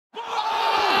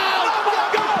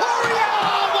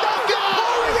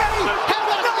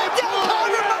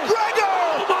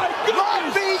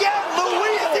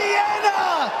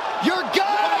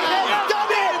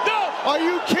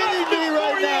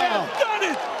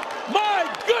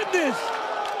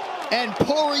And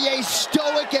Poirier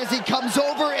stoic as he comes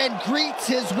over and greets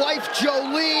his wife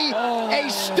Jolie. A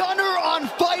stunner on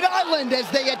Fight Island as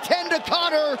they attend to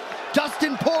Conor.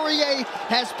 Dustin Poirier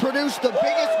has produced the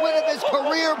biggest win of his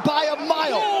career by a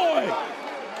mile.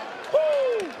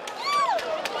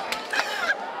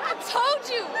 I told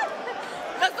you.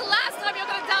 That's the last time you're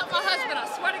gonna doubt my husband, I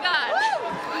swear to God.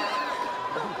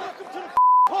 Welcome to the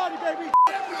party, baby.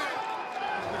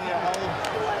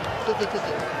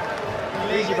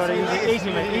 Easy, buddy. Easy,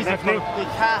 man. Easy. The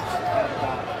calf.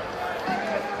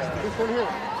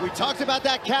 We talked about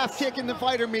that calf kick in the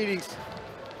fighter meetings,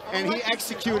 and he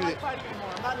executed it. I'm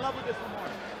not in love with this anymore.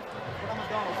 But I'm a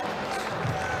dog.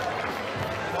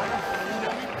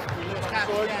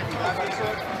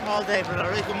 All day, brother.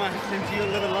 Right, come on. Since you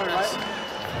live and learn. One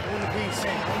piece.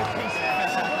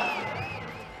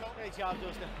 Great job,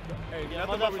 Dustin. Hey,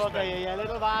 Motherfucker, yeah,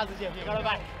 little vases, you got it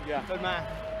back. Yeah. Good man.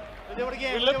 We'll do it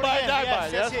again. We live by and die by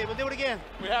it, yes? yes? We'll do it again.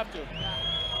 We have to.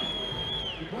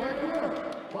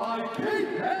 By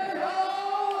TKO.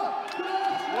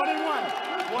 1-1.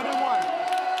 1-1.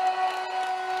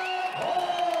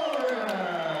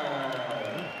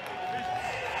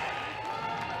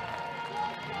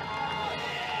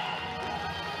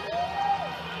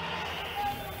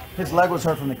 His leg was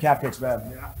hurt from the calf kicks, bad.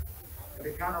 Yeah. But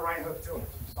he kind of right hook too.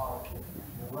 Solid.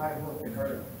 The right hook, it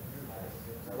hurt him.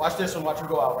 Watch this one, watch him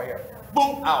go out right here.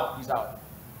 Boom, out, he's out.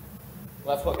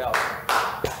 Left hook out.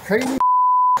 Crazy.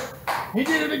 He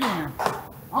did it again.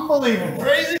 Unbelievable.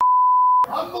 Crazy.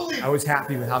 Unbelievable. I was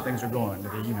happy with how things were going.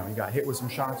 You know, he got hit with some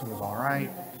shots, he was all right.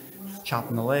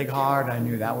 Chopping the leg hard, I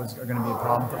knew that was going to be a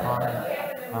problem for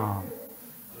Conor.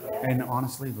 And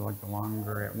honestly, like the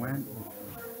longer it went,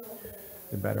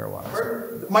 the better it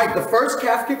was. Mike, the first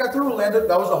calf kick I threw landed,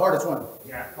 that was the hardest one.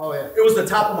 Yeah. Oh yeah. It was the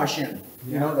top of my shin.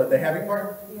 You know, the heavy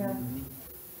part? Yeah.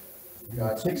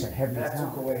 God, kicks are heavy as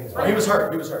hell. He was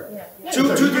hurt, he was hurt. Yeah.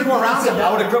 Two, 3 more rounds, and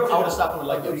I would have gripped, I would have stopped him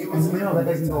like this. That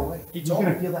doesn't go away. He told me.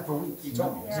 You're gonna feel that for weeks. He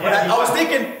told me. Yeah. But I was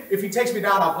thinking, if he takes me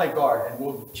down, I'll play guard, and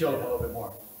we'll kill him a little bit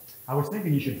more. I was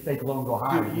thinking you should fake low and go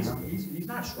higher. Dude, he's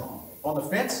not strong. On the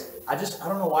fence, I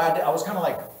don't know why I did. I was kind of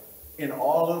like in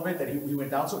awe a little bit that he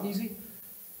went down so easy.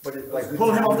 But like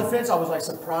pulling him off the fence, I was like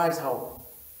surprised how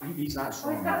he's not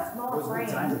strong. He's got a small frame.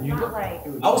 Not like.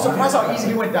 I was surprised how easy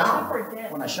he went down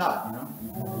when I shot, you know?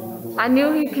 I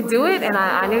knew he could do it, and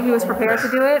I knew he was prepared to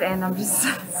do it, and I'm just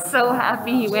so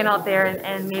happy he went out there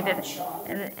and made it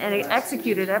and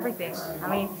executed everything. I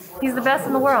mean, he's the best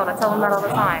in the world. I tell him that all the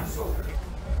time.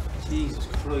 Jesus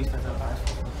Christ, that's a bad.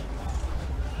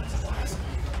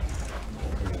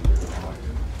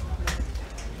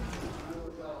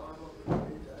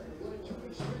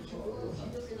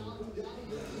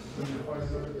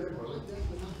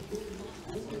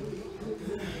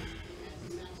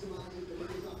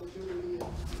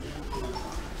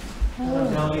 Hey, I'm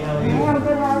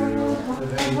good. How are you? I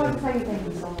want to tell you thank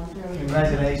you so much. Really.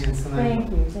 Congratulations tonight. Thank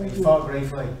you. Thank you. Fought a great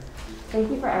fight. Thank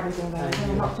you for everything, man. It's going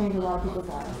to help change a lot of people's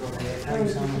lives. Thank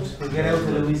you so much. We'll get out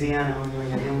to Louisiana when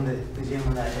you're doing the gym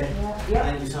on that day. Yep.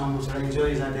 Thank you so much. I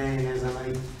enjoyed that day against that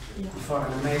night. You fought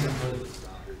an amazing fight.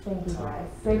 Thank you, guys.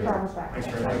 Safe travels back.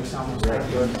 Thank you so much.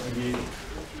 Thank you.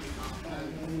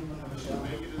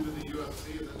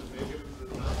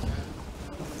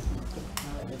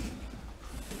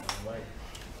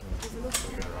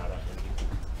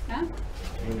 Huh?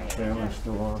 The camera's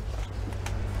still on.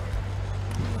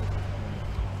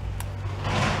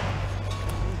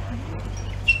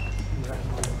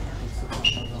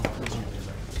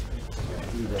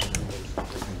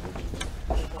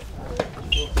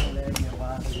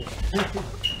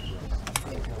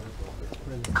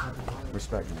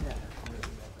 Respect.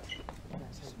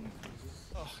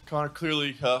 Conor,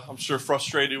 clearly, I'm sure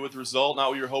frustrated with the result, not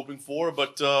what you were hoping for,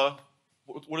 but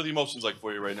what are the emotions like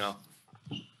for you right now?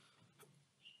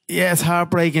 Yeah, it's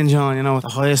heartbreaking, John. You know, the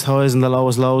highest highs and the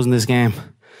lowest lows in this game.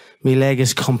 My leg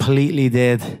is completely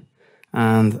dead.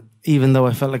 And even though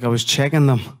I felt like I was checking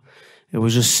them, it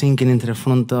was just sinking into the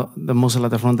front, the muscle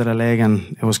at the front of the leg,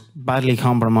 and it was badly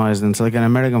compromised. And it's like an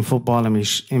American football in me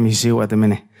suit at the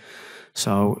minute.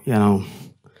 So, you know,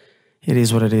 it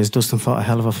is what it is. Dustin fought a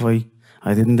hell of a fight.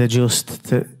 I didn't adjust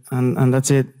to, and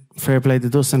that's it. Fair play to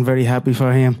Dustin, very happy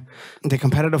for him. The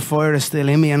competitive fire is still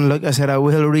in me, and like I said, I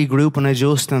will regroup and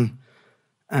adjust and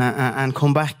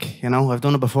come back. You know, I've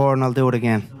done it before and I'll do it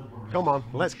again. Come on,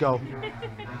 let's go.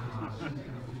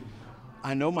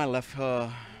 I know my left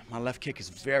kick is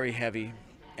very heavy,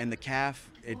 and the calf,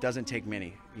 it doesn't take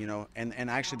many, you know. And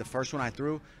actually the first one I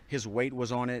threw, his weight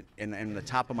was on it, and the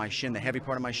top of my shin, the heavy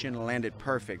part of my shin landed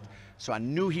perfect. So I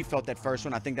knew he felt that first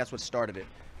one. I think that's what started it.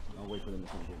 I'll wait for them to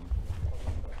come get me.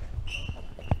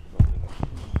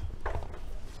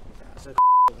 Such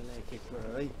a leg kick for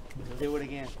her, right? We'll do it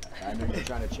again. I know you were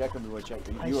trying to check him. You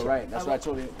were right. That's what I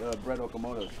told Brett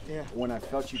Okamoto. Yeah. When I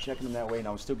felt you checking him that way and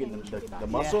I was still getting the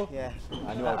muscle, yeah.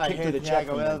 I knew I would kick through the check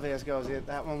from him. Goes, yeah,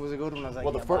 that one was a good one. I was like,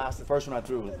 well, the first one I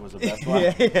threw was the best one.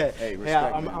 yeah. Hey,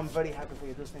 respect, yeah, man. I'm very happy for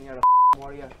you, Dustin. You're a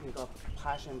warrior. You've got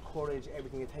passion, courage,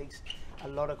 everything it takes. A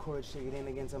lot of courage to get in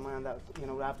against a man that, you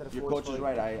know, after the Your coach is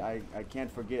right. I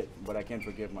can't forget, but I can't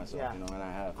forgive myself, yeah. you know, and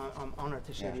I have. I'm honoured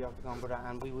to share the octagon, brother,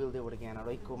 and we will do it again, all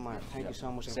right? Good man. Thank you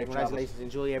so much, and Safe congratulations. travels.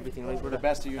 Enjoy everything, right, brother? The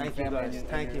best to you and Thank your you, family. guys. And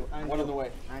Thank you. And one you. on the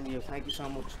way. And you. Thank you so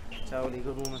much. Charlie,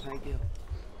 good woman. Thank you.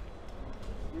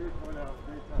 You're going to have a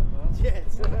great time, huh? Yeah,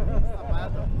 it's not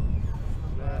bad, though.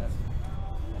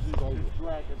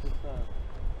 Black at this time.